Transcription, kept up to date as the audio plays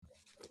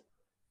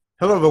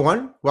Hello,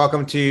 everyone.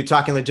 Welcome to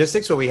Talking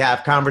Logistics, where we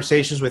have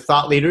conversations with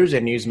thought leaders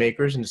and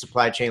newsmakers in the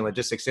supply chain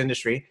logistics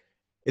industry.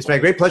 It's my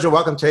great pleasure to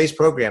welcome today's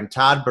program,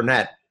 Todd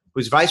Burnett,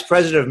 who's Vice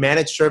President of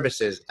Managed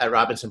Services at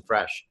Robinson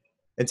Fresh.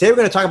 And today we're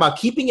going to talk about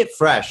keeping it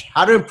fresh,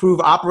 how to improve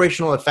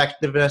operational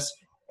effectiveness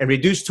and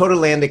reduce total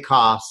landed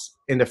costs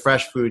in the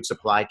fresh food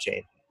supply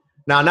chain.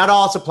 Now, not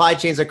all supply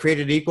chains are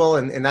created equal,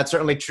 and that's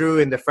certainly true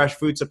in the fresh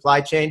food supply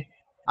chain.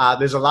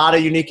 There's a lot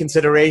of unique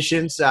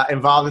considerations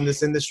involved in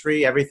this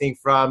industry, everything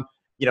from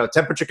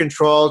temperature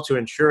control to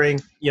ensuring,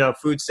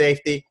 food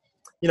safety.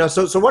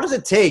 So what does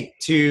it take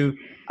to,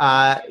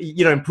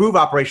 improve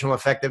operational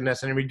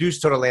effectiveness and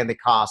reduce total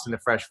landed costs in the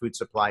fresh food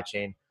supply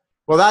chain?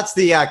 Well, that's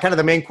the kind of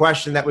the main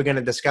question that we're going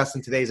to discuss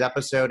in today's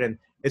episode. And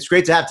it's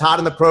great to have Todd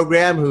on the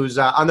program, who's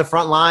on the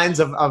front lines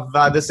of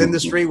this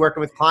industry,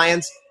 working with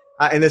clients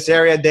in this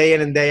area day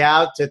in and day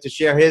out to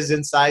share his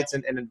insights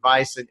and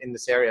advice in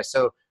this area.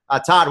 So,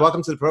 Todd,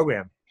 welcome to the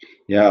program.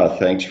 Yeah,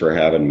 thanks for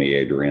having me,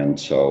 Adrian.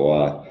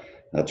 So,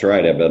 that's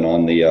right. I've been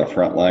on the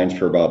front lines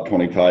for about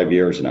 25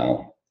 years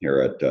now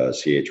here at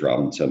C.H.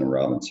 Robinson and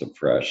Robinson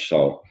Fresh.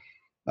 So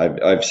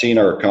I've seen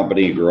our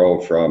company grow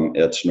from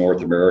its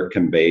North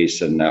American base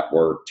and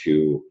network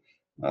to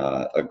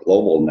a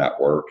global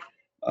network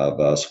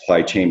of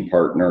supply chain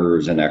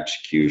partners and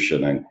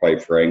execution. And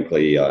quite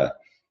frankly,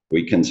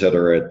 we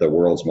consider it the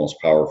world's most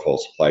powerful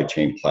supply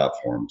chain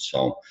platform.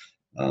 So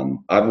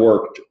I've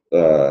worked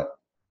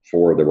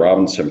for the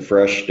Robinson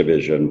Fresh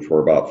division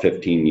for about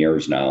 15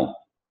 years now.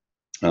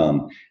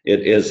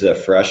 It is the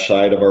fresh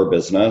side of our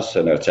business,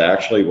 and it's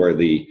actually where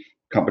the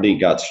company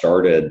got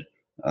started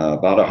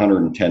about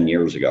 110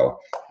 years ago,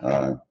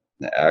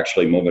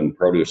 actually moving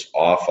produce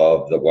off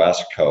of the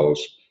West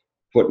Coast,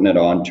 putting it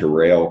onto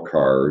rail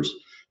cars,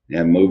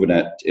 and moving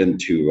it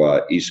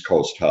into East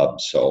Coast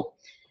hubs. So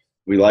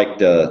we like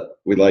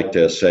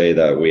to say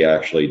that we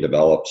actually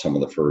developed some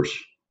of the first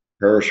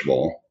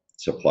perishable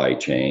supply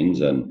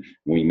chains, and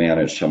we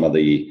managed some of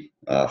the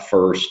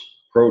first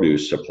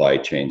produce supply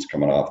chains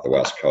coming off the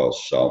West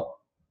Coast. So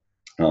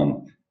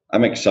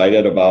I'm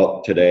excited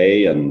about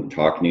today and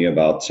talking to you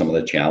about some of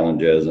the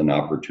challenges and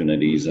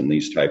opportunities in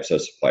these types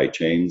of supply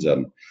chains.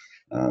 And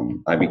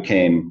I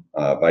became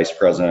Vice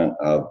President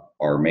of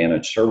our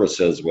Managed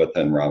Services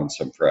within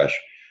Robinson Fresh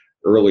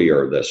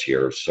earlier this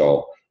year.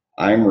 So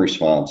I'm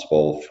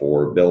responsible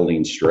for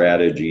building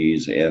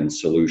strategies and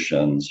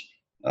solutions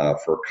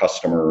for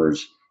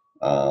customers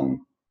to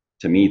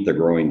meet the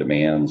growing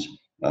demands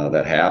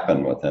that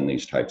happen within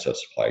these types of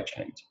supply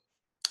chains.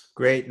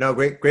 Great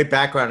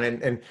background.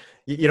 And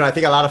I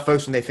think a lot of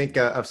folks, when they think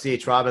of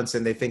C.H.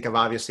 Robinson, they think of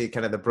obviously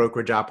kind of the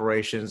brokerage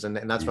operations, and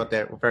that's what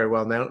they're very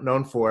well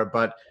known for.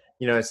 But,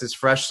 it's this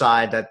fresh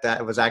side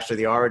that was actually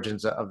the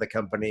origins of the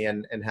company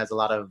and has a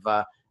lot of,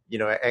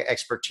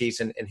 expertise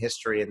and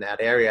history in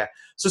that area.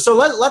 So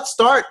let's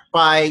start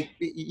by,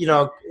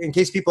 in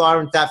case people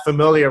aren't that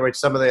familiar with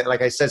some of the,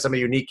 like I said, some of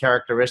the unique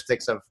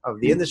characteristics of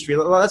the industry.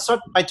 Let's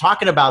start by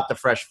talking about the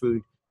fresh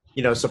food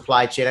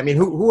supply chain. I mean,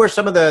 who are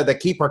some of the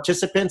key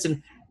participants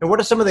and what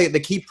are some of the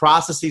key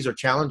processes or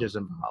challenges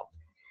involved?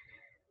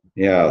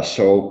 Yeah,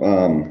 so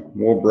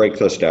we'll break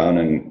this down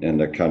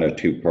into kind of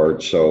two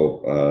parts.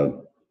 So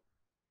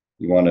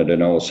you wanted to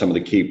know some of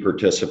the key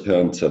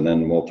participants, and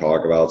then we'll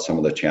talk about some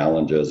of the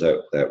challenges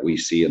that we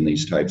see in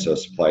these types of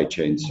supply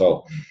chains.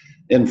 So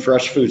in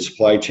fresh food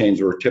supply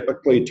chains, we're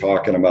typically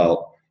talking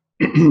about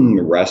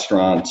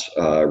restaurants,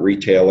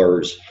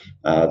 retailers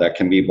that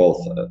can be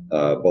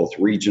both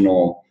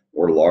regional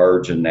or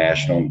large and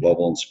national and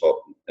global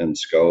in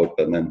scope,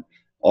 and then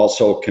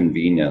also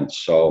convenience.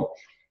 So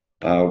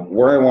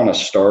where I want to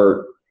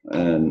start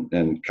and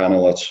kind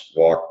of let's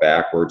walk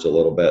backwards a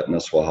little bit, and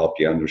this will help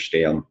you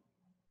understand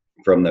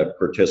from the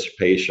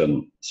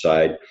participation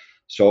side.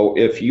 So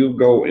if you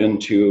go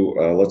into,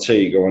 let's say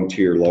you go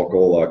into your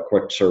local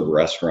quick serve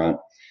restaurant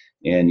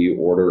and you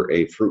order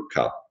a fruit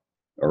cup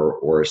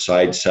or a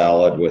side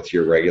salad with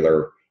your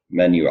regular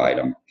menu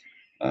item,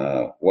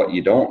 what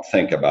you don't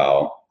think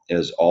about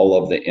is all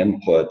of the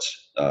inputs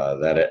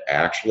that it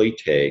actually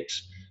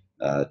takes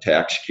to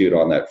execute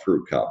on that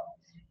fruit cup.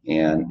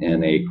 And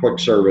in a quick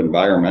serve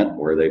environment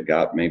where they've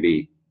got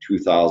maybe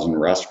 2,000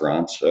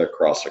 restaurants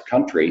across the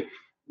country,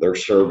 they're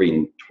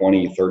serving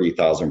 20,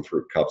 30,000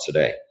 fruit cups a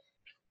day.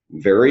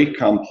 Very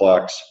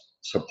complex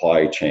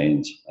supply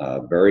chains,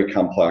 very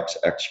complex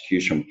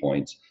execution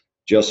points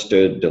just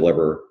to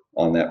deliver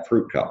on that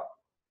fruit cup,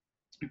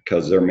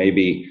 because there may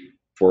be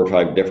 4 or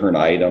 5 different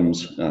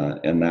items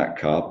in that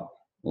cup.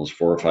 Those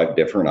 4 or 5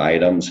 different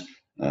items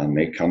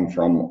may come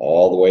from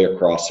all the way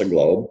across the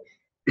globe.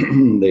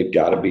 They've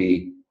got to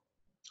be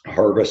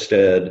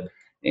harvested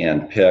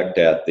and picked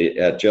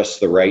at just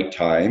the right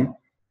time,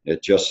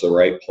 at just the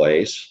right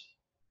place,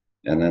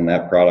 and then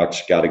that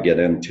product's got to get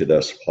into the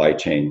supply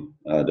chain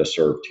to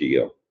serve to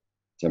you. Does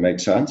that make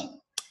sense?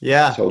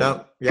 Yeah,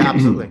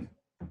 absolutely.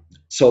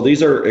 So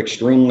these are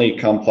extremely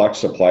complex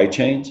supply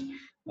chains.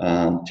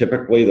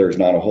 Typically, there's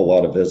not a whole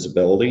lot of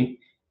visibility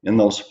in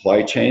those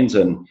supply chains,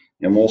 and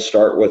we'll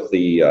start with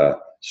the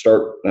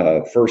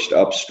first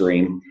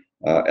upstream,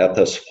 at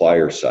the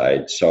supplier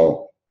side.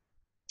 So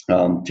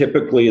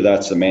typically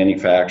that's the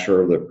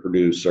manufacturer, the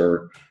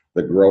producer,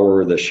 the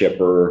grower, the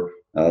shipper,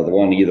 the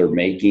one either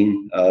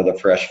making the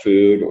fresh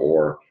food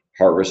or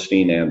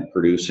harvesting and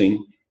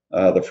producing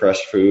the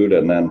fresh food.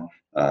 And then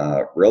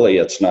really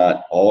it's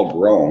not all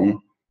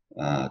grown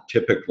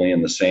typically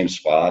in the same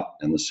spot,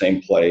 in the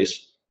same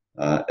place,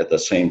 at the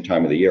same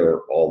time of the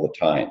year all the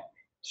time.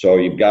 So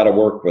you've got to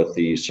work with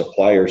the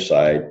supplier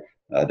side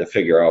to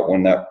figure out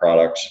when that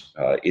product's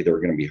either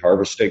going to be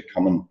harvested,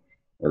 coming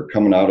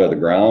out of the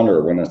ground,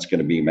 or when it's going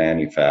to be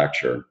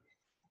manufactured.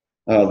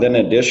 Then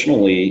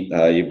additionally,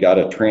 you've got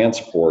to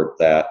transport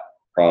that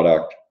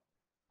product.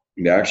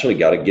 You actually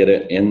got to get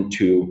it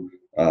into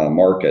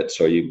market.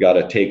 So you've got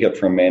to take it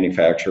from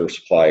manufacturer,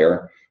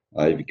 supplier,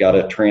 you've got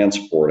to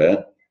transport it,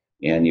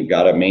 and you've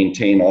got to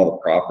maintain all the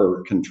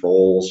proper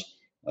controls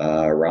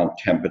around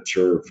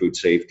temperature, food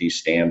safety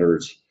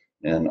standards,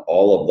 and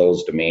all of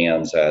those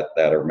demands that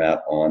are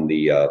met on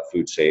the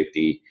food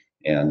safety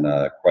and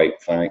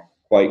quite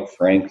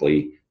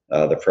frankly,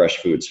 the fresh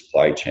food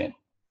supply chain.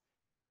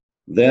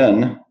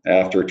 Then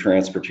after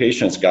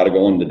transportation, it's got to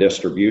go into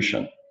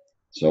distribution.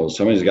 So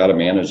somebody's got to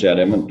manage that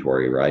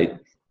inventory, right?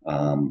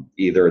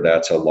 Either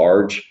that's a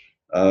large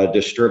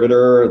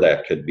distributor,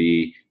 that could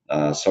be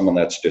someone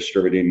that's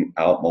distributing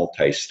out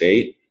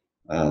multi-state,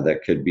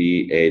 that could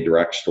be a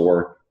direct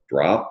store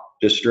drop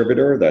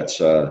distributor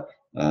that's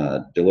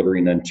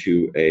delivering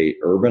into a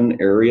urban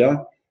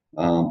area.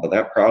 But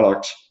that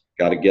product's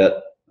got to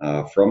get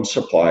from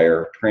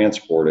supplier,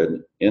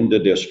 transported into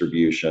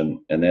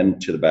distribution, and then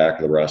to the back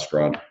of the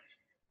restaurant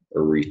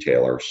or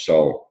retailer.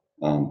 So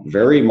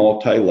very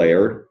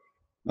multi-layered,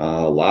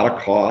 a lot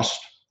of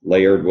cost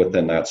layered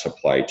within that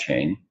supply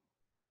chain.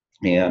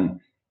 And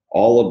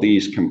all of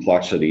these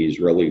complexities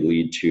really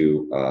lead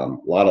to a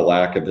lot of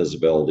lack of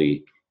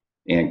visibility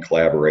and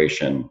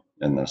collaboration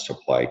in the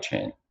supply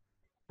chain.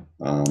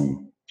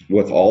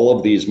 With all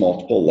of these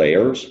multiple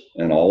layers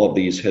and all of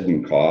these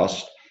hidden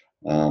costs,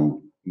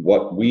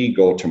 what we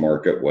go to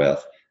market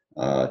with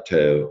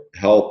to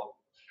help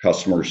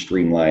customers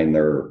streamline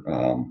their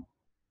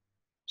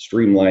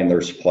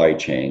supply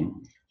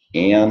chain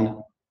and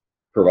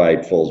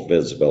provide full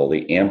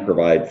visibility and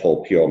provide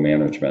full PO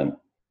management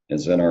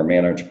is in our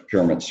managed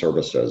procurement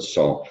services.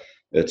 So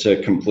it's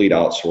a complete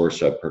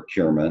outsource of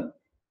procurement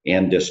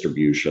and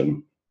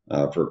distribution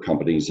for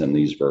companies in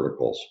these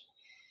verticals.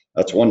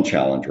 That's one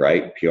challenge,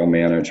 right? PO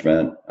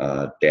management,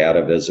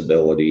 data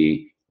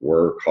visibility, where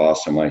are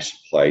costs in my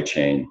supply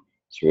chain.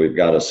 So we've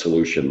got a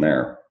solution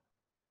there.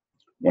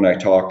 When I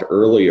talked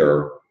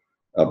earlier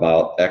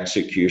about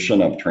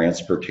execution of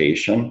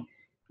transportation,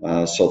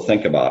 so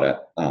think about it.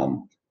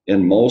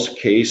 In most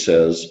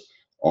cases,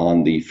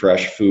 on the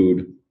fresh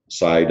food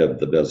side of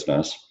the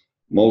business,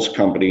 most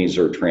companies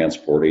are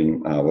transporting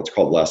what's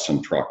called less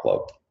than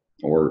truckload,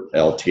 or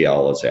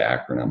LTL is the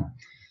acronym.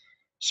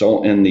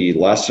 So in the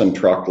less than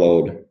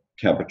truckload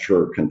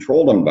temperature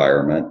controlled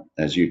environment,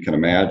 as you can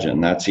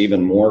imagine, that's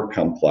even more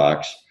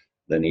complex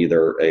than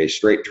either a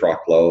straight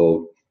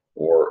truckload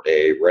or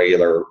a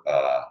regular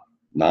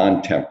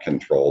non-temp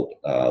controlled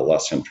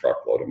less than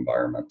truckload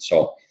environment.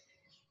 So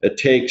it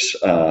takes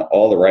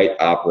all the right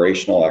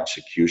operational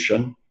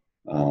execution.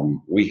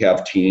 We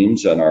have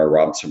teams in our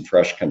Robinson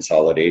Fresh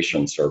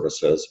consolidation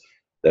services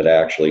that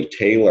actually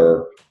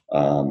tailor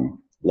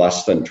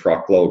less than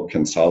truckload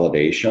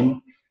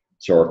consolidation,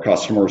 so our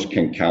customers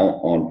can count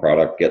on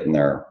product getting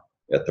there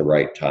at the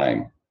right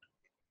time.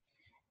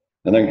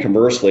 And then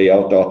conversely,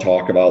 I'll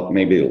talk about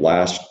maybe the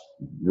last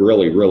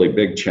really, really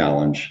big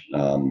challenge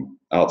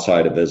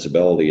outside of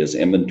visibility is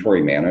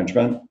inventory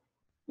management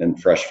in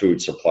fresh food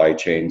supply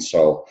chain.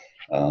 So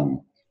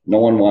no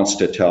one wants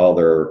to tell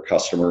their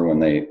customer when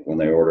they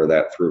order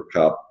that fruit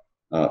cup,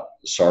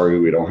 sorry,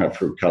 we don't have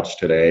fruit cups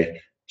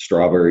today.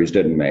 Strawberries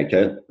didn't make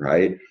it,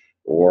 right?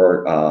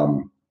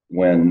 Or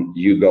when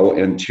you go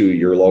into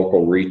your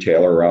local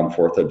retailer around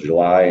 4th of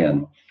July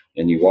and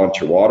you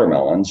want your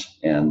watermelons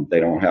and they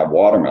don't have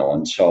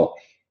watermelons. So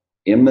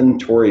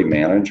inventory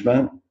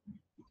management,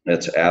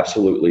 it's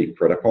absolutely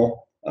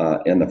critical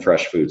in the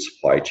fresh food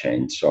supply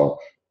chain. So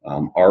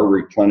our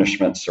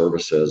replenishment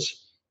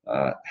services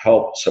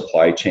help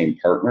supply chain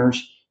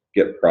partners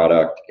get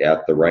product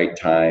at the right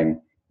time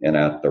and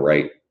at the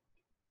right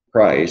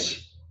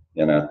price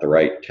and at the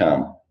right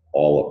temp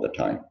all of the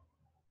time.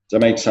 Does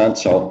that make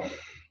sense? So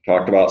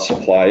talked about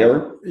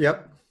supplier,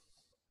 yep,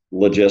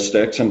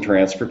 logistics and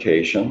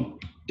transportation,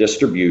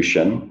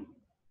 distribution,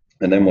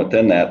 and then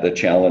within that, the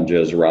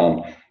challenges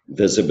around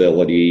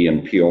visibility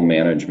and PO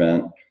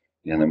management.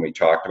 And then we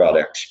talked about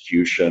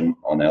execution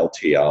on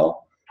LTL,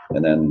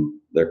 and then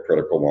the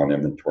critical one,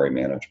 inventory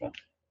management.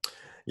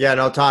 Yeah,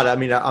 no, Todd. I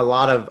mean, a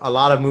lot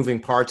of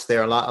moving parts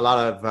there, a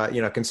lot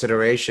of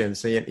considerations.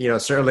 So,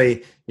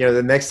 certainly,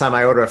 the next time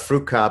I order a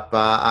fruit cup,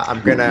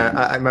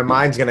 my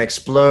mind's gonna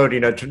explode.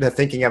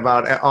 Thinking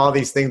about all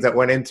these things that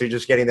went into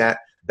just getting that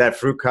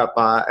fruit cup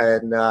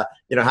and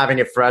having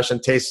it fresh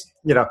and taste.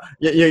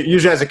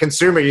 Usually as a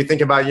consumer, you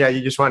think about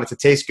you just want it to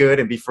taste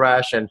good and be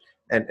fresh and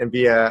and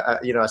be a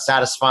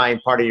satisfying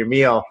part of your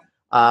meal.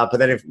 But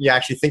then if you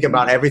actually think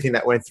about everything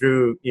that went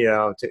through,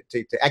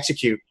 to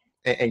execute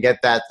and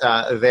get that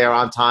there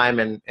on time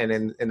and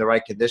in the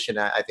right condition,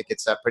 I think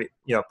it's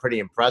pretty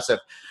impressive.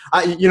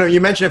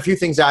 You mentioned a few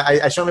things.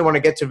 I certainly want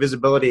to get to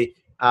visibility.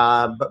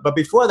 But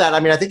before that, I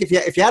mean, I think if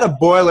you had to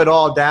boil it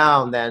all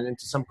down then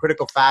into some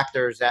critical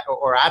factors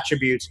or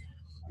attributes,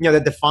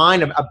 that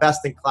define a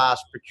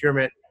best-in-class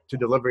procurement to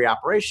delivery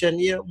operation,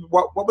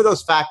 what would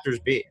those factors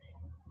be?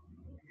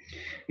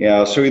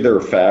 Yeah, so either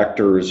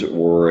factors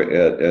or,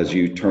 as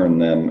you term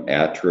them,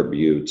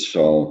 attributes.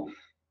 So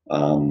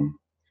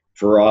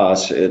for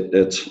us,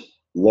 it's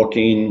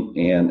looking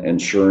and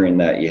ensuring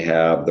that you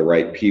have the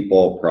right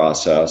people,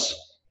 process,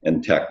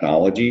 and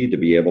technology to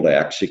be able to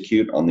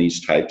execute on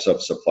these types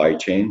of supply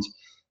chains,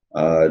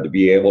 to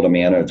be able to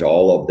manage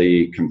all of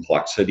the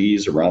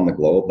complexities around the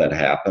globe that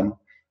happen,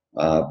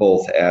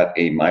 both at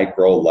a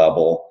micro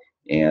level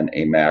and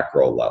a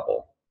macro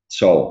level.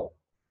 So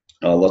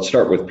let's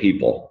start with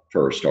people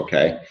first,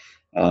 okay?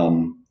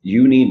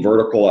 You need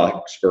vertical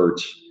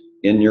experts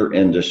in your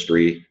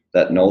industry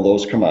that know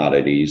those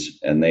commodities,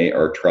 and they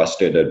are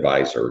trusted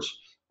advisors.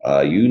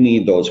 You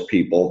need those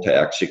people to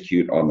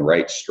execute on the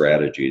right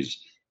strategies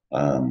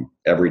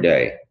every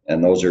day,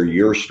 and those are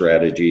your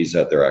strategies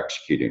that they're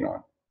executing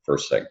on.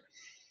 First thing.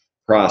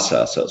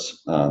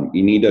 Processes.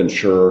 You need to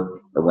ensure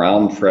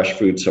around fresh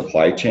food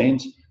supply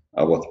chains,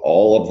 with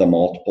all of the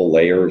multiple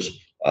layers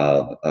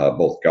of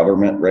both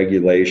government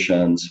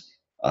regulations,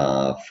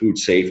 food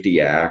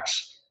safety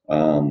acts,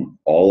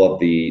 all of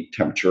the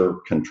temperature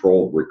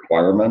control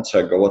requirements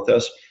that go with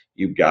this,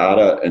 you've got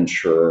to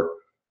ensure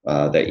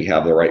that you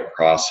have the right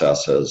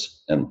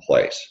processes in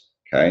place,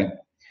 okay?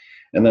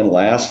 And then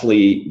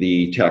lastly,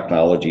 the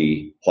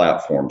technology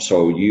platform.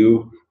 So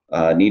you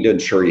need to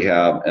ensure you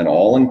have an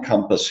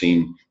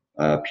all-encompassing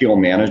PO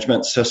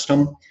management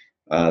system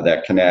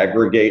that can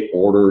aggregate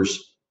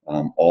orders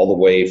all the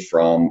way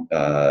from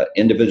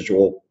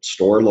individual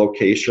store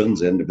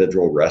locations,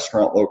 individual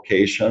restaurant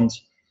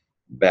locations,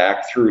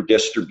 back through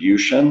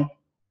distribution.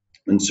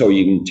 And so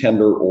you can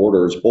tender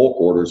orders, bulk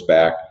orders,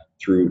 back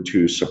through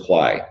to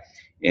supply.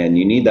 And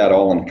you need that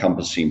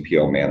all-encompassing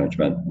PO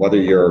management, whether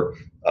you're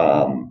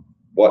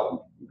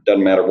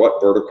doesn't matter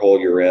what vertical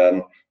you're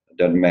in. It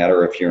doesn't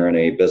matter if you're in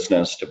a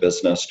business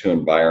to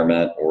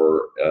environment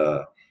or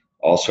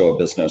also a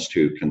business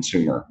to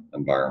consumer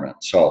environment.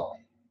 So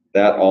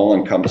that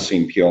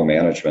all-encompassing PO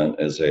management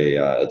is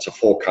it's a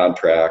full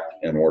contract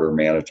and order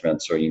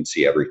management, so you can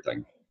see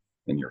everything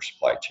in your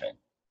supply chain.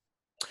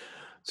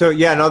 So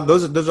yeah, no,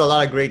 those are a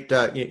lot of great,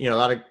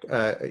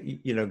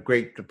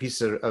 great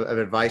pieces of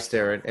advice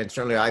there, and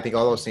certainly I think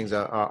all those things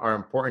are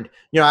important.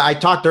 I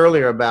talked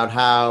earlier about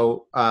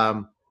how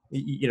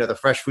the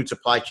fresh food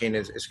supply chain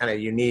is kind of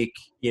unique,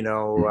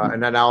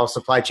 and not all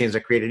supply chains are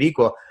created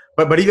equal.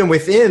 But even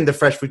within the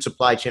fresh food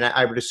supply chain,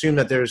 I would assume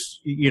that there's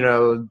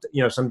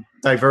some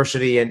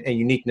diversity and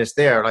uniqueness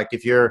there. Like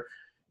if you're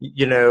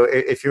in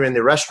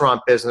the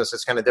restaurant business,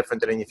 it's kind of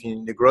different than if you're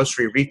in the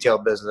grocery retail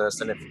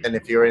business, and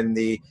if you're in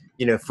the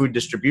food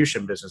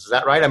distribution business. Is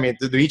that right? I mean,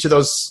 do each of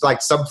those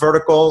like sub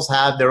verticals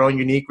have their own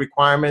unique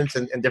requirements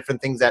and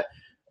different things that,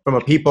 from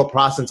a people,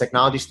 process, and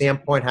technology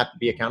standpoint, have to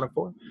be accounted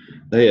for?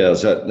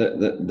 Yes,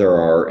 there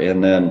are,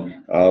 and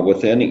then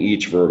within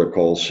each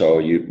vertical.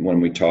 So when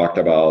we talked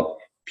about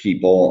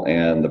people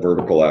and the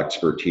vertical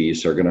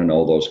expertise, they're going to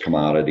know those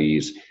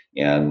commodities,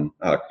 and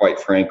quite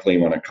frankly,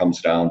 when it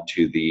comes down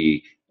to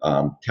the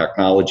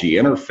technology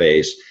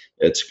interface,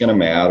 it's going to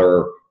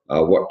matter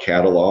what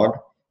catalog,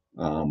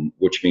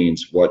 which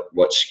means what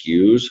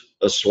SKUs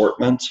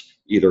assortments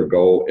either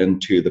go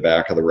into the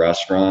back of the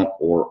restaurant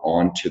or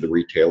onto the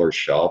retailer's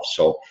shelf.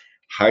 So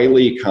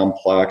highly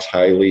complex,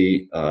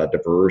 highly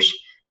diverse,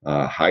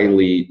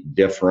 highly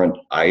different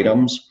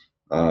items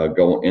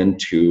go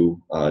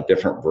into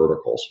different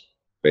verticals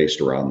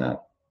based around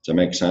that. Does that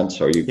make sense?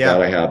 So you've got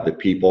to have the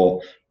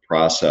people,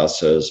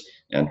 processes,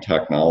 and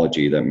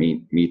technology that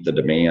meet the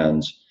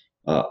demands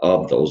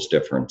of those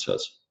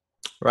differences.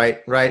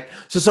 Right.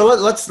 So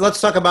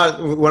let's talk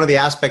about one of the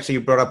aspects that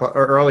you brought up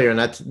earlier, and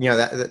that's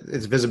that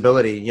is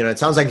visibility. It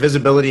sounds like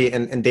visibility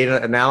and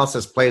data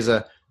analysis plays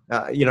an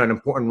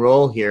important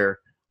role here.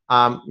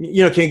 Can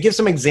you give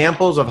some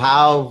examples of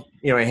how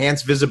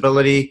enhanced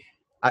visibility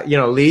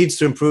leads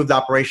to improved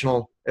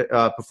operational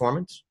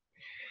performance?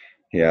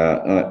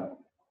 Yeah,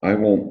 I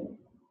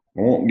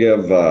won't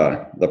give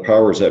the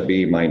powers that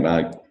be might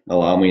not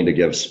allow me to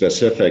give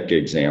specific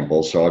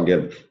examples. So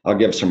I'll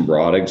give some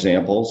broad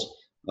examples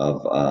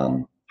of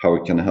how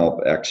we can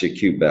help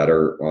execute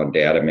better on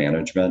data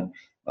management.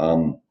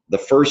 The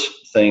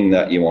first thing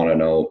that you want to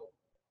know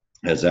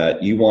is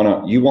that you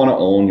want to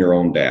own your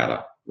own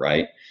data,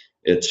 right?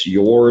 It's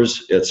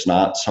yours. It's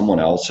not someone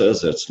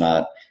else's. It's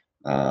not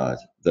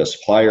the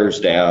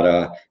supplier's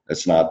data.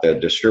 It's not the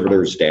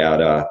distributor's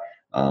data.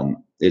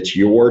 It's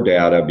your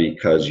data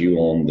because you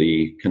own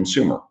the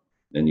consumer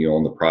and you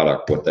own the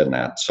product within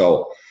that.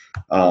 So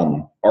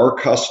our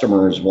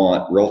customers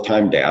want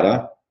real-time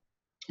data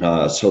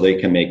so they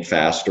can make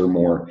faster,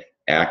 more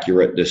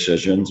accurate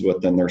decisions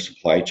within their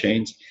supply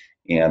chains.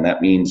 And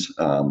that means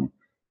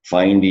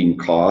finding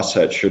costs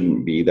that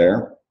shouldn't be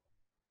there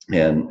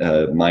and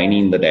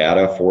mining the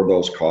data for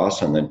those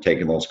costs and then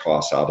taking those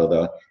costs out of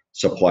the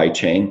supply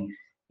chain.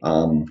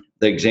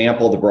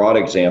 The broad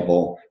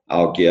example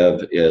I'll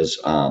give is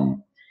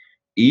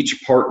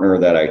each partner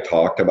that I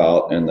talked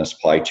about in the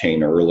supply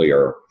chain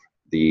earlier,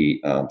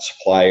 the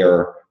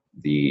supplier,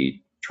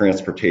 the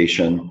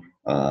transportation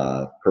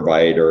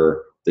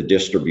provider, the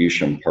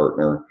distribution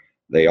partner,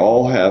 they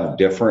all have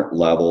different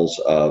levels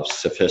of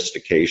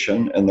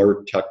sophistication in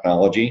their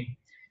technology.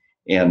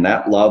 And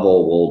that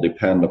level will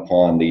depend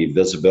upon the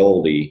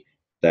visibility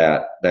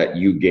that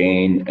you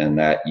gain and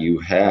that you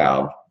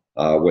have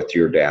with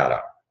your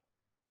data.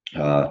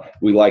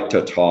 We like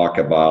to talk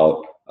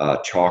about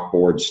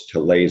chalkboards to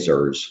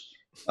lasers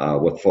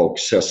with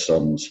folks'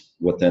 systems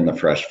within the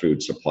fresh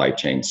food supply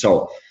chain.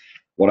 So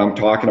what I'm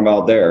talking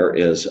about there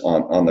is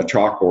on the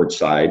chalkboard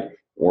side,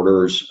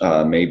 orders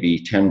may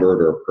be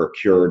tendered or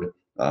procured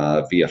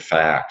via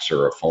fax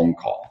or a phone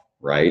call,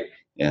 right?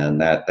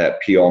 And that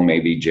PO may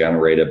be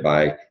generated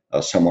by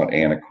a somewhat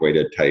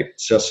antiquated type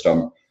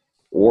system.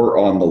 Or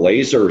on the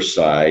laser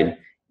side,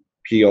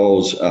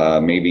 POs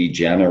may be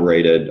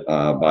generated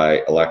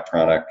by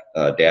electronic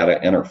data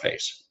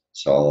interface.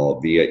 So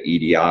via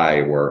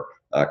EDI, where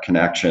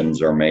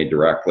connections are made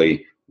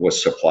directly with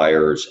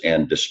suppliers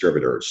and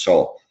distributors.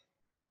 So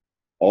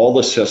all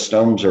the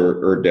systems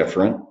are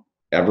different.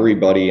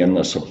 Everybody in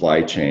the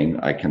supply chain,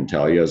 I can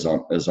tell you, is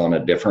on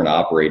a different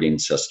operating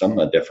system,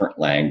 a different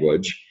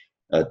language,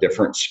 a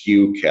different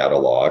SKU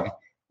catalog.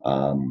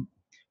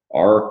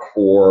 Our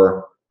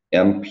core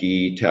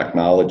MP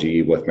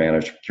technology with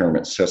managed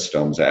procurement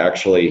systems,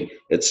 actually,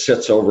 it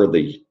sits over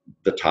the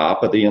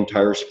top of the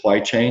entire supply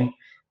chain.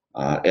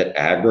 It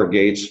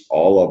aggregates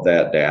all of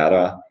that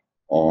data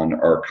on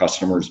our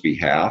customers'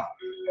 behalf.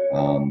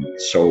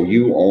 So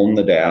you own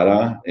the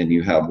data and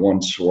you have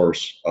one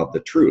source of the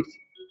truth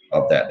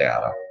of that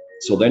data.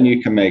 So then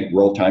you can make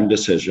real-time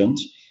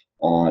decisions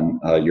on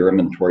your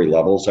inventory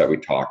levels that we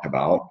talked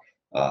about.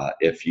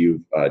 If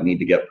you need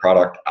to get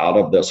product out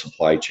of the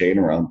supply chain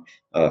around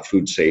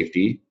food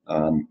safety,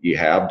 you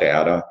have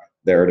data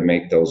there to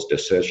make those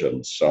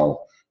decisions.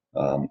 So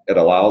it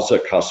allows the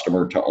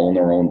customer to own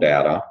their own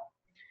data.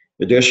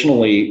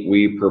 Additionally,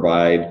 we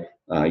provide,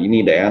 you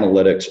need the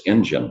analytics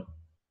engine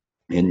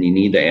and you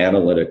need the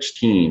analytics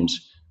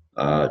teams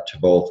to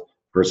both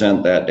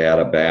present that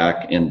data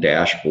back in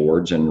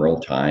dashboards in real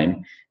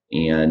time,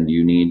 and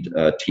you need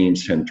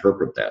teams to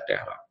interpret that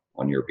data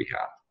on your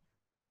behalf.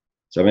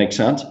 Does that make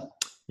sense?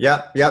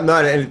 Yeah. No,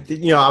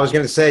 and I was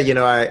going to say,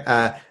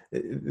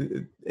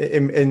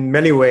 in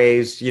many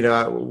ways,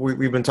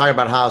 we've been talking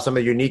about how some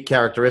of the unique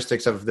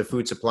characteristics of the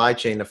food supply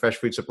chain, the fresh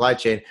food supply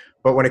chain.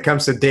 But when it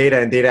comes to data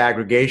and data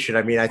aggregation,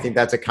 I mean, I think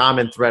that's a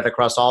common thread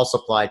across all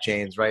supply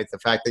chains, right? The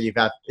fact that you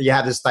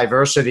have this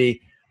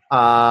diversity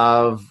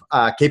of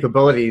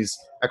capabilities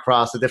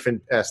across the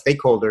different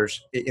stakeholders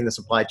in the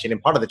supply chain,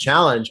 and part of the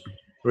challenge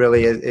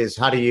really is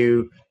how do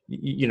you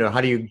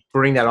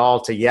bring that all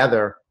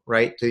together,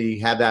 right? To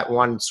have that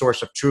one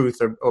source of truth,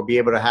 or be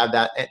able to have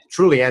that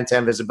truly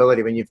end-to-end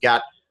visibility when you've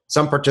got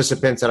some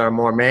participants that are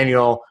more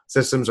manual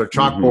systems or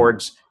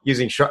chalkboards,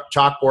 using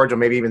chalkboards or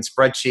maybe even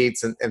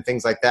spreadsheets and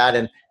things like that.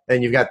 And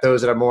then you've got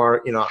those that are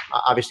more,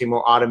 obviously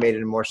more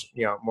automated and more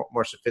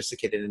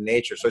sophisticated in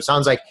nature. So it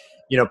sounds like,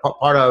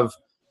 part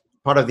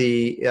of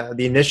the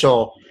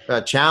initial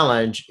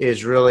challenge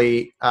is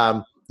really,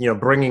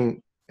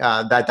 bringing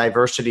that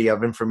diversity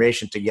of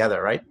information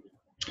together, right?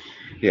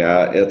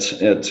 Yeah,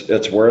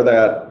 it's where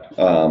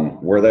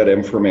that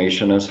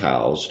information is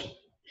housed,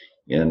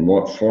 in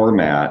what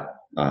format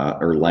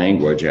or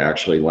language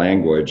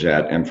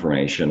that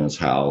information is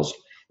housed,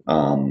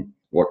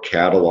 what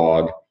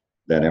catalog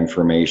that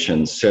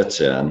information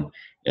sits in,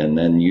 and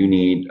then you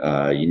need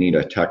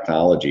a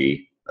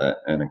technology,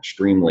 an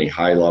extremely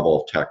high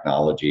level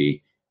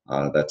technology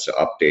that's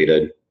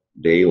updated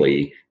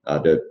daily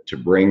to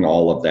bring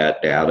all of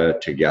that data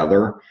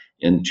together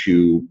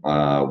into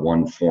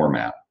one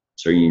format.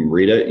 So you can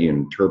read it, you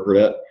interpret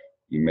it,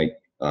 you make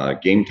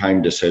game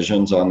time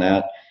decisions on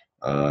that.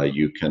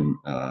 You can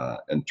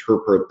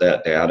interpret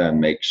that data and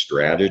make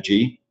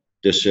strategy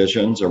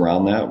decisions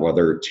around that,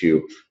 whether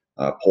to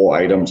pull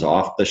items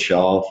off the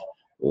shelf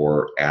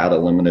or add a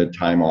limited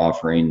time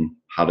offering.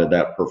 How did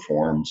that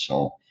perform?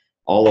 So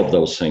all of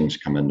those things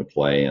come into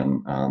play.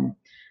 And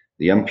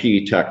the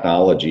MP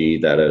technology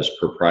that is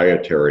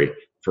proprietary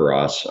for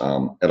us,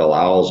 it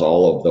allows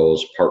all of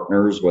those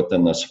partners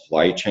within the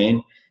supply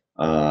chain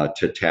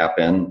to tap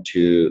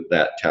into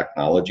that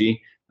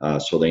technology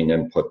so they can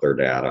input their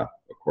data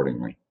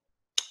accordingly.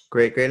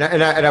 Great. And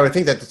I would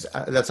think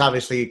that's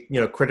obviously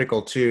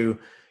critical to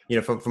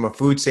from a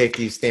food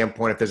safety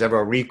standpoint. If there's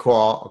ever a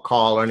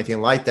call or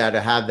anything like that, to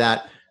have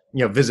that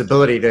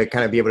visibility to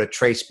kind of be able to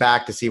trace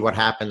back to see what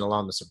happened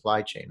along the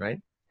supply chain,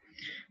 right?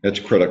 It's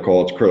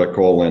critical. It's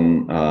critical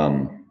in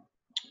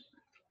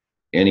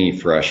any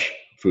fresh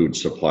food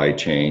supply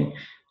chain,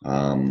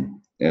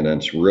 and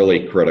it's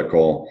really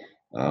critical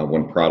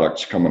when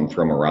products coming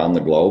from around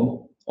the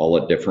globe, all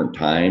at different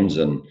times.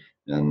 And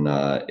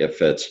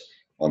if it's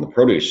on the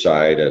produce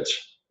side,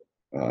 it's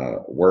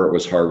where it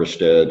was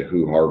harvested,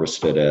 who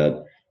harvested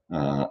it,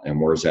 and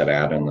where's that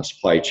at in the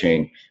supply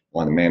chain.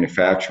 On the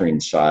manufacturing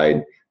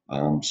side,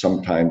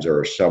 sometimes there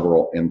are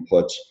several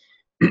inputs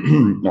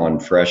on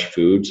fresh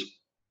foods,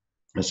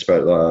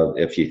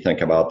 especially if you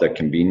think about the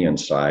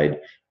convenience side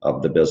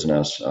of the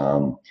business,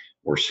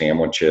 where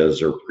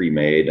sandwiches are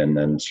pre-made and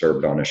then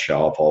served on a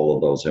shelf, all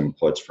of those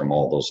inputs from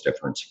all those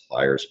different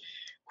suppliers.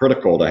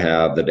 Critical to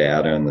have the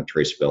data and the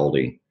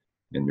traceability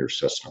in your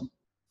system.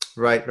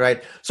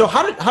 Right. So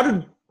how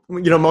did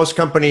most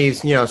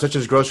companies, such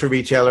as grocery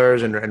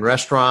retailers and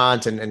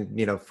restaurants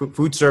and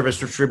food service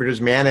distributors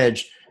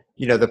manage,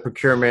 the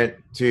procurement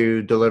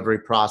to delivery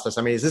process?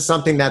 I mean, is this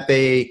something that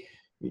they,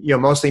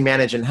 mostly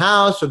manage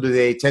in-house, or do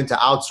they tend to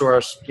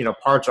outsource,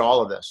 parts or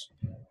all of this?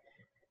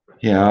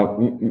 Yeah,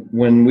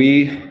 when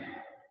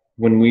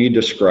we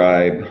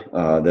describe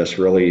this,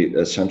 really,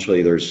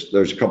 essentially, there's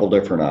a couple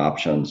different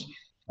options.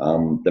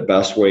 The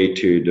best way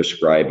to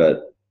describe it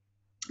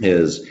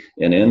is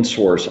an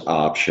in-source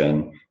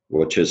option,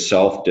 which is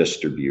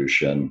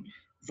self-distribution,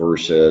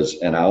 versus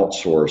an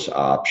outsource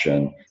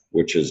option,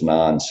 which is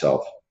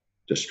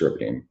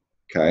non-self-distributing.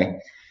 Okay,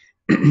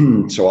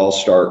 so I'll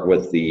start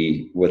with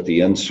the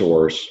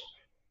in-source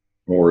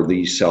or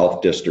the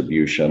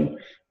self-distribution,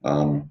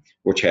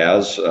 which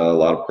has a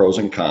lot of pros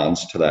and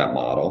cons to that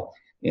model,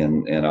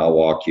 and I'll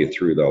walk you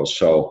through those.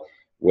 So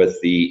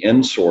with the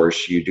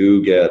in-source, you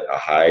do get a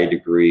high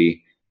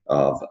degree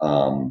of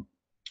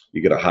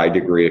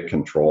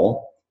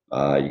control.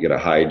 You get a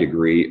high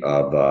degree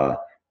of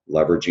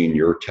leveraging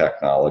your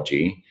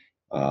technology,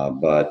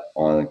 but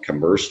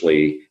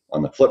conversely,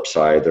 on the flip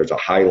side, there's a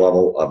high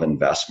level of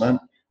investment,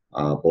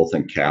 both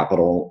in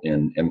capital,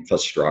 in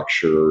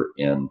infrastructure,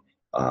 in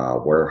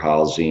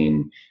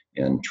warehousing,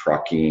 in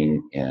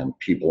trucking, and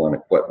people and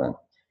equipment.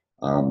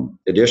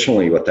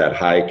 Additionally, with that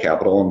high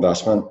capital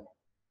investment,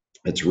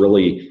 it's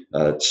really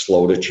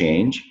slow to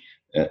change.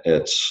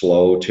 It's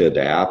slow to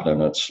adapt,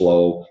 and it's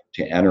slow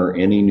to enter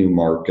any new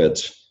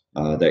markets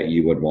that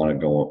you would want to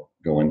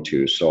go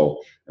into.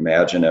 So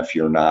imagine if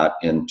you're not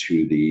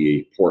into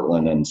the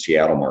Portland and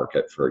Seattle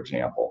market, for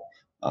example,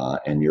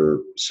 and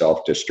you're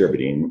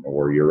self-distributing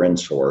or you're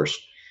in-source,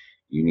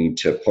 you need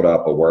to put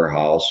up a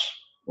warehouse.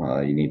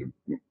 You need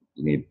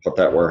to put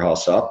that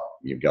warehouse up.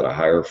 You've got to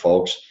hire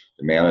folks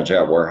to manage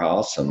that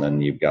warehouse, and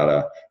then you've got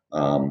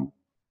to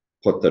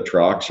put the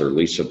trucks or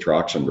lease the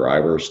trucks and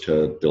drivers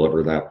to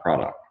deliver that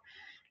product.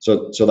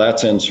 So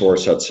that's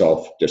in-source, that's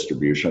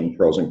self-distribution,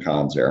 pros and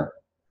cons there.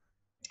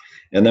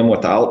 And then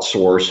with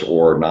outsource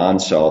or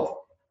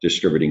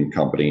non-self-distributing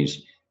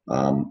companies,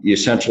 you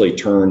essentially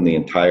turn the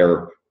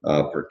entire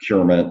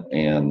procurement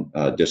and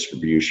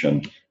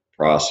distribution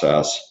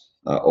process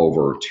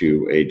over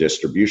to a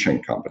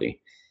distribution company.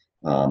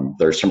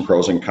 There's some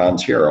pros and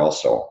cons here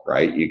also,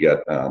 right? You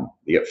get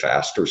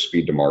faster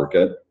speed to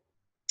market,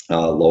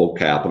 low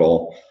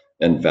capital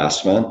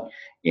investment,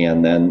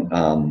 and then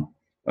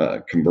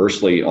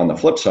conversely, on the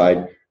flip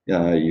side,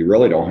 you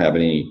really don't have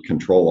any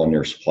control on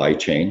your supply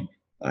chain.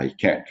 You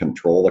can't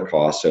control the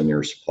costs in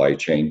your supply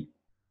chain,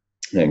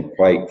 and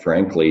quite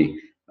frankly,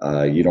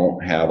 you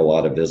don't have a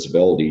lot of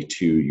visibility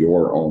to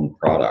your own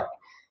product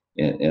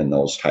in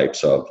those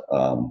types of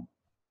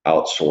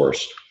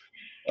outsourced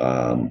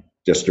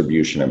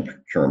distribution and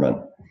procurement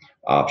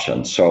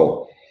options.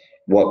 So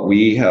what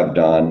we have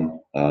done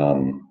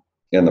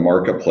in the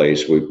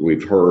marketplace,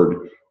 we've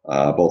heard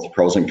both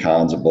pros and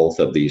cons of both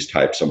of these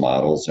types of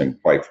models,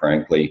 and quite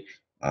frankly,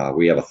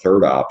 we have a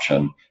third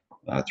option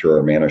through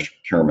our managed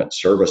procurement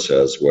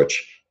services,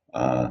 which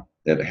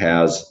it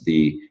has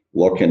the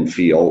look and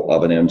feel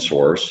of an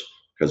in-source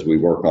because we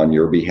work on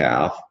your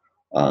behalf,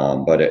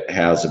 but it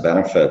has the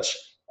benefits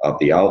of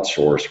the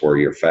outsource where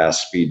you're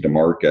fast speed to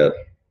market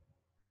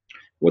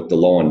with the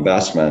low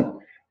investment,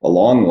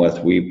 along with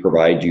we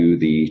provide you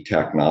the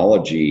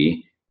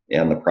technology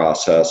and the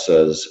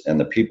processes and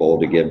the people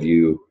to give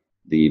you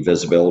the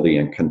visibility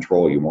and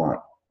control you want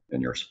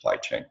in your supply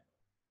chain.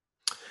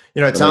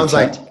 It sounds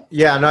like,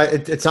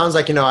 it sounds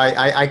like,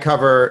 I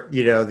cover,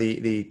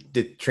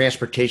 the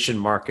transportation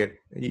market,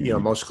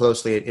 most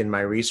closely in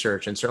my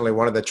research. And certainly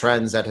one of the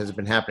trends that has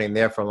been happening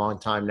there for a long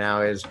time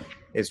now is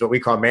what we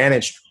call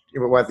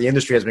what the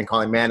industry has been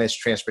calling managed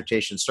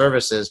transportation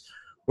services,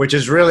 which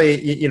is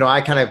really,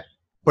 I kind of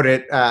put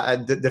it,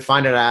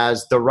 define it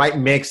as the right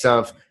mix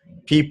of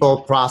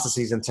people,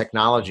 processes, and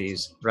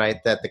technologies,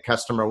 right, that the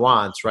customer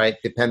wants, right,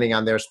 depending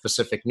on their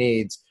specific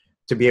needs,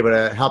 to be able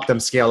to help them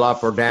scale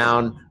up or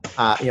down,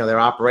 their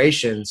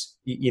operations,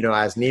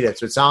 as needed.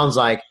 So it sounds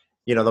like,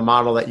 the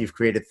model that you've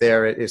created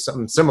there is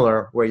something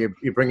similar, where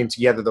you're bringing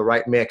together the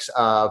right mix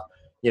of,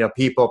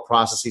 people,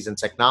 processes, and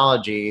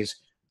technologies,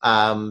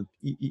 where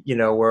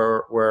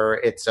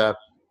it's a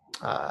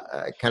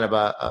kind of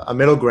a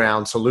middle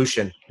ground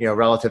solution,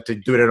 relative to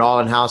doing it all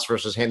in-house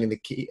versus handing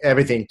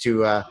everything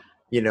to a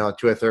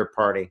third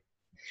party.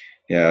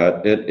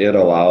 Yeah, it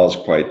allows,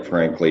 quite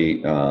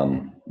frankly,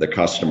 the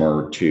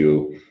customer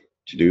to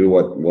do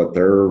what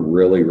they're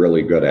really,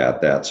 really good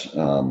at. That's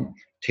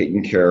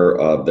taking care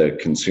of the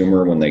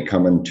consumer when they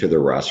come into the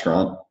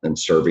restaurant and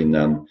serving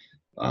them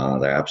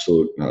the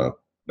absolute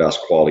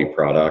best quality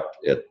product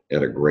at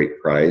a great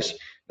price.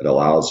 It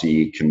allows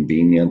the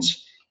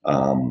convenience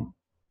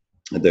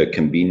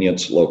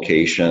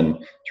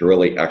location to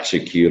really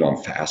execute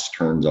on fast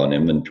turns on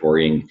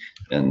inventory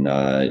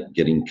and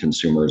getting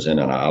consumers in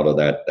and out of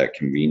that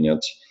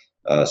convenience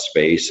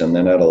space. And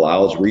then it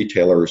allows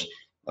retailers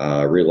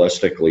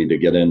realistically to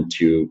get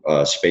into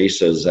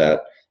spaces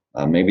that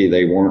maybe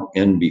they weren't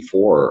in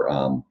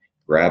before,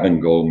 grab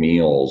and go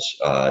meals,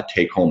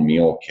 take home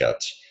meal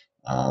kits.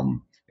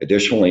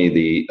 Additionally,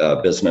 the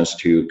business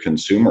to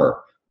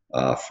consumer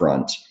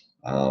front,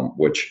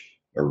 which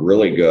are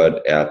really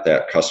good at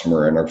that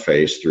customer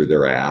interface through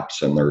their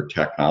apps and their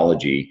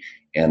technology,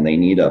 and they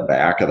need a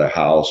back of the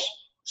house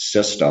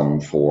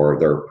system for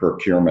their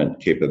procurement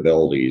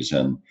capabilities.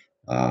 And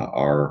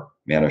our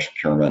managed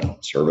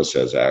procurement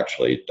services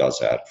actually does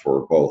that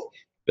for both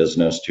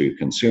business to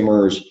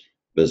consumers,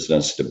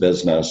 business to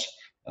business,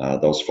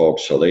 those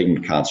folks, so they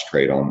can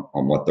concentrate on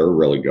what they're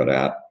really good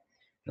at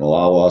and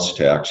allow us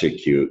to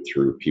execute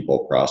through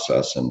people,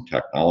 process, and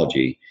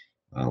technology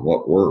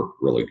what we're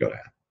really good at.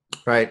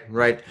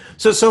 Right.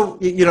 So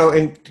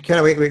and kind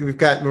of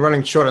we're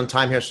running short on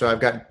time here, so I've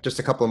got just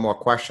a couple of more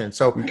questions.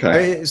 So,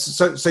 okay.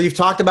 So you've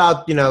talked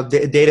about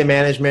data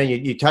management.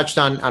 You touched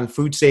on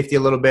food safety a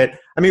little bit.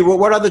 I mean,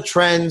 what other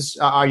trends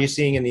are you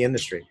seeing in the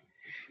industry?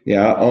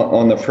 Yeah,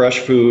 on the fresh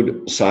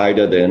food side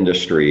of the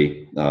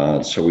industry,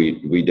 so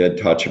we did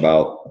touch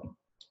about.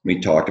 We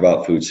talked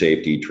about food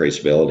safety,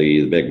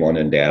 traceability, the big one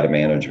in data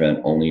management,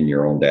 owning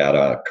your own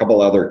data. A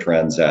couple other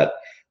trends that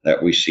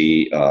we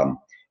see.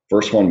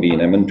 First one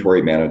being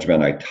inventory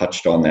management. I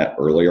touched on that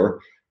earlier.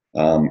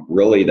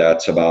 Really,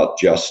 that's about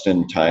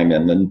just-in-time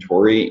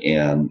inventory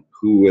and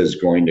who is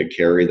going to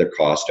carry the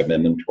cost of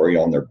inventory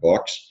on their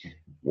books,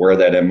 where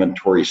that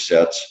inventory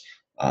sits.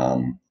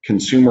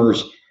 Consumer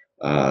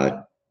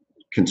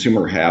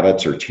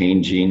habits are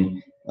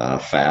changing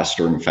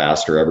faster and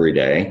faster every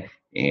day,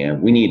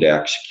 and we need to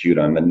execute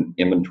on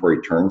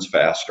inventory turns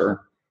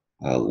faster.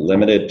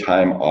 Limited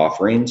time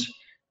offerings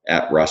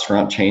at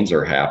restaurant chains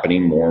are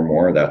happening more and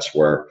more. That's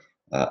where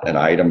an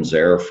item's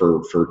there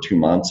for 2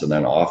 months and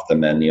then off the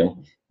menu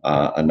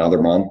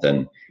another month,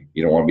 and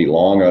you don't want to be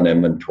long on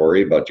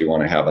inventory, but you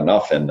want to have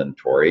enough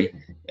inventory.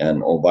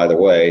 And oh, by the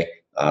way,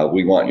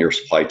 we want your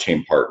supply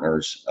chain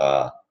partners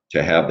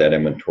to have that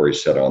inventory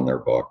set on their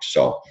books.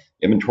 So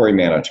inventory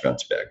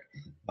management's big.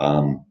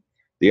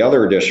 The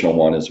other additional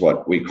one is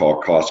what we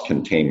call cost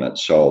containment.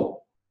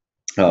 So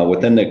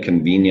within the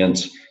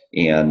convenience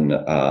and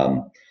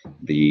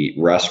the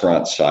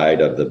restaurant side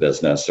of the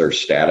business, there's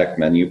static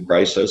menu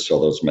prices. So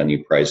those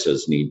menu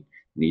prices need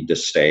to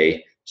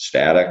stay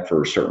static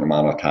for a certain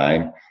amount of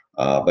time.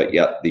 But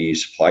yet the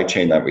supply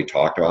chain that we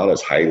talked about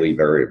is highly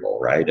variable,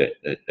 right?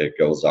 It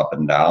goes up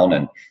and down,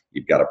 and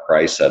you've got a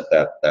price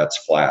that's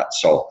flat.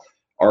 So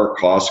our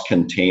cost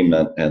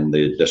containment and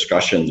the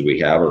discussions we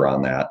have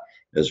around that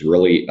is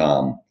really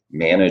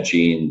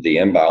managing the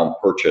inbound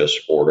purchase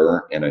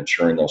order and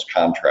ensuring those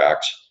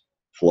contracts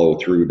flow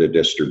through to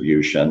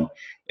distribution,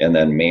 and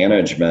then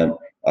management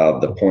of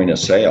the point of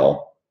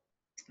sale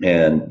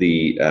and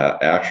the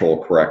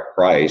actual correct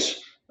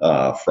price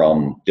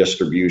from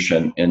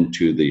distribution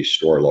into the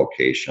store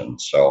location.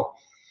 So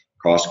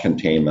cost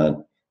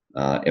containment,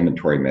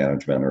 inventory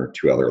management are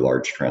two other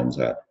large trends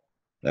that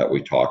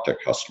we talk to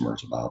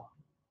customers about.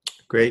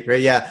 Great.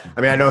 Yeah.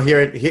 I mean, I know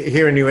here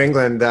in New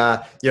England,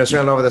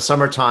 certainly over the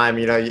summertime,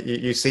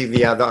 you see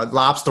the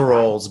lobster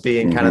rolls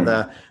being kind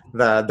of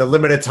the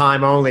limited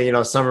time only,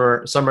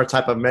 summer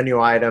type of menu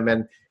item,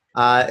 and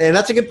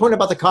that's a good point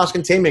about the cost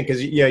containment,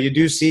 because you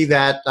do see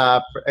that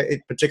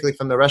particularly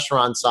from the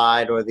restaurant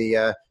side or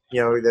the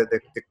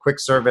quick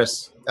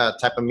service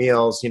type of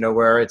meals,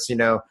 where it's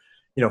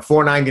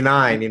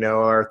 $4.99,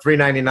 or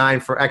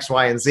 $3.99 for X,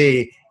 Y, and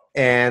Z.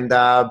 And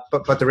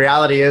but the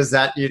reality is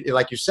that,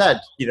 like you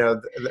said,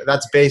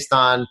 that's based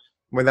on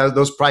when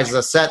those prices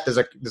are set. There's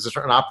a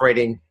certain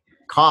operating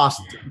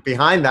cost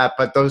behind that,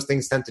 but those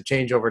things tend to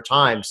change over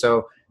time.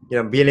 So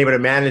being able to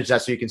manage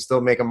that so you can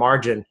still make a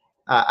margin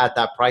at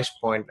that price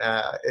point,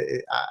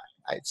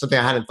 something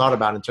I hadn't thought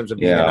about in terms of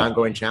being an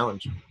ongoing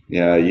challenge.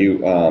 Yeah, you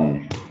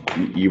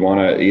want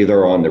to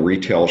either on the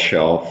retail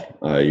shelf,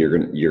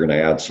 you're gonna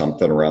add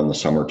something around the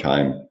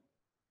summertime,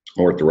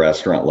 or at the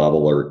restaurant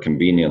level, or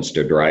convenience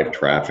to drive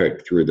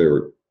traffic through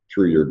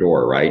your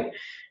door, right?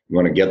 You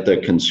want to get the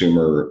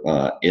consumer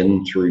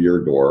in through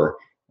your door,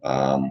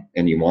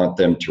 and you want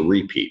them to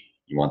repeat.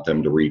 You want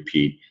them to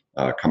repeat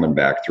coming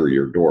back through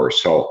your door.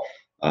 So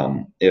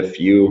if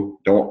you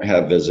don't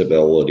have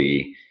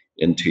visibility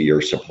into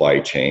your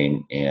supply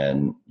chain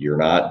and you're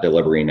not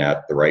delivering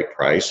at the right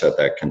price,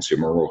 that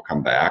consumer will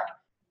come back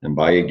and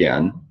buy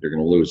again, you're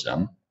going to lose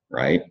them,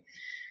 right?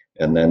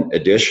 And then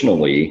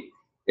additionally,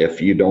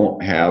 if you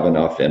don't have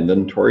enough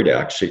inventory to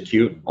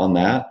execute on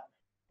that,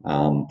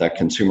 that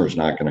consumer is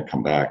not going to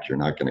come back. You're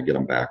not going to get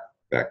them back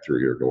back through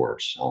your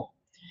doors. So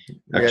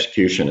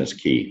execution is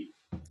key.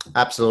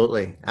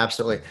 Absolutely.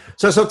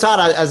 So Todd,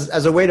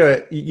 as a way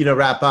to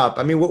wrap up,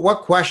 I mean,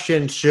 what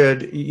questions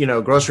should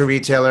grocery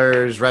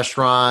retailers,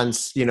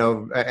 restaurants,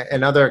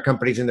 and other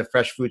companies in the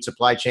fresh food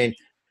supply chain,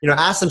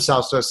 ask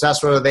themselves to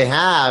assess whether they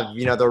have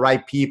the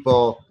right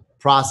people,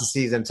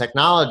 processes, and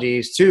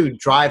technologies to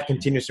drive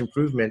continuous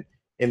improvement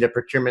in the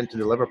procurement to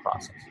deliver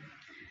process?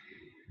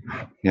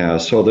 Yeah.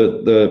 So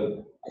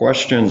the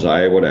questions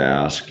I would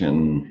ask,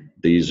 and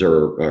these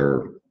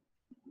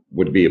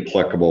would be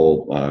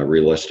applicable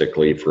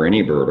realistically for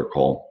any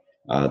vertical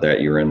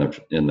that you're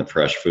in the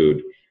fresh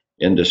food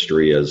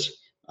industry is,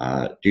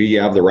 do you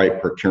have the right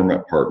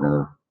procurement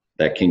partner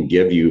that can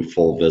give you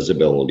full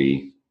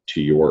visibility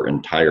to your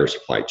entire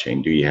supply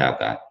chain? Do you have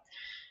that?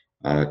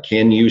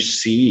 Can you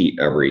see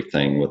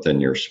everything within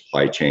your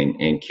supply chain,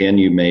 and can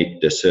you make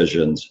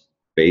decisions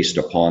based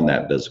upon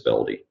that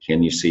visibility?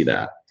 Can you see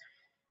that?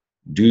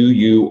 Do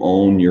you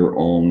own your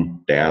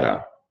own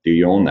data? Do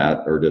you own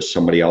that, or does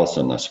somebody else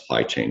in the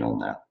supply chain own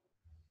that?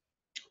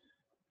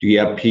 Do you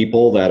have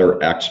people that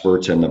are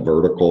experts in the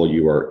vertical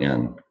you are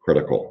in?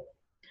 Critical.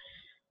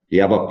 Do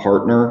you have a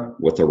partner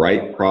with the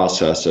right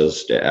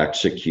processes to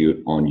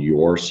execute on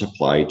your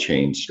supply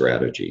chain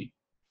strategy?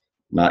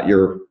 Not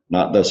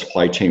the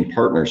supply chain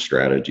partner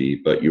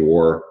strategy, but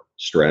your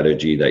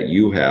strategy that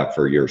you have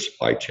for your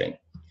supply chain.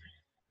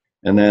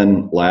 And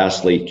then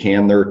lastly,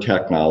 can their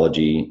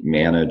technology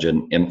manage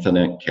an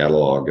infinite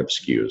catalog of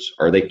SKUs?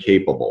 Are they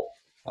capable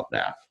of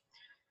that?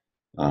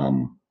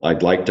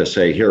 I'd like to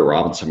say here at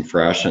Robinson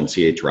Fresh and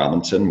C.H.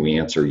 Robinson, we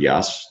answer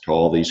yes to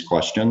all these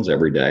questions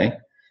every day.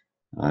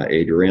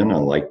 Adrian, I'd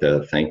like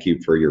to thank you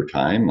for your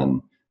time.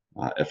 And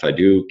if I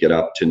do get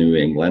up to New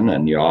England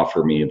and you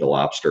offer me the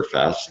Lobster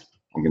Fest,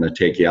 I'm going to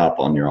take you up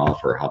on your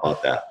offer. How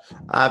about that?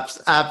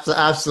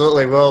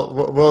 Absolutely.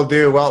 We'll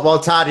do. Well,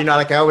 Todd,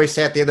 like I always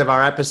say at the end of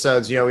our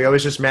episodes, we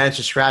always just manage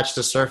to scratch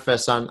the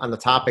surface on the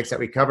topics that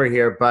we cover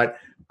here. But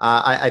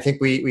I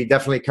think we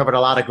definitely covered a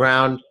lot of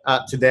ground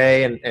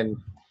today,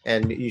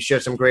 and you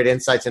shared some great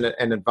insights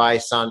and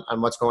advice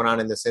on what's going on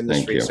in this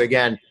industry. So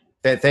again,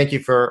 thank you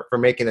for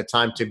making the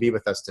time to be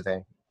with us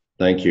today.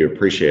 Thank you.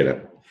 Appreciate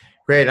it.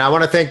 Great. And I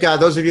want to thank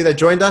those of you that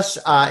joined us.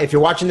 If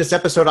you're watching this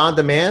episode on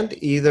demand,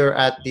 either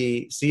at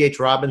the C.H.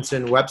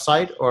 Robinson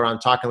website or on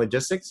Talking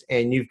Logistics,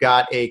 and you've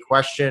got a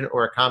question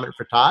or a comment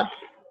for Todd,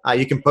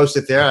 you can post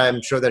it there.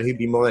 I'm sure that he'd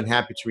be more than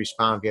happy to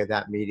respond via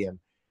that medium.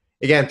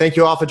 Again, thank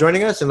you all for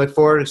joining us, and look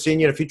forward to seeing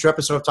you in a future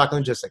episode of Talking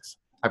Logistics.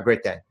 Have a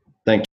great day. Thank you.